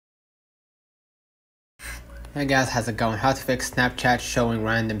Hey guys, how's it going? How to fix Snapchat showing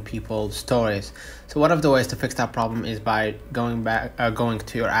random people stories. So one of the ways to fix that problem is by going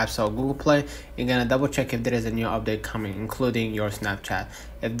to your App Store, Google Play. You're gonna double check if there is a new update coming, including your Snapchat.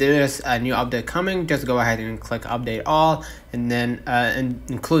 If there is a new update coming, just go ahead and click Update All, and then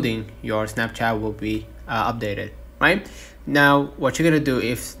including your Snapchat will be updated. Right now, what you're gonna do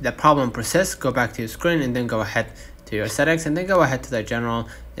if the problem persists, go back to your screen and then go ahead to your settings, and then go ahead to the general,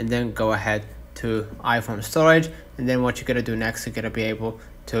 and then go ahead to iPhone storage. And then what you're gonna do next, you're gonna be able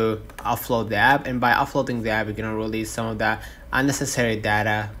to upload the app, and by uploading the app, you're gonna release some of that unnecessary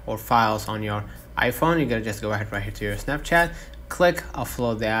data or files on your iPhone. You're gonna just go ahead right here to your Snapchat, click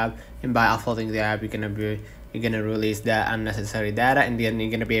upload the app, and by uploading the app, you're gonna release that unnecessary data, and then you're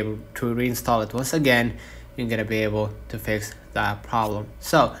gonna be able to reinstall it once again. You're gonna be able to fix that problem.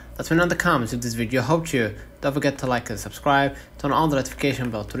 So let me know in the comments if this video helped you. Don't forget to like and subscribe, turn on the notification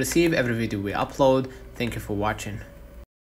bell to receive every video we upload. Thank you for watching.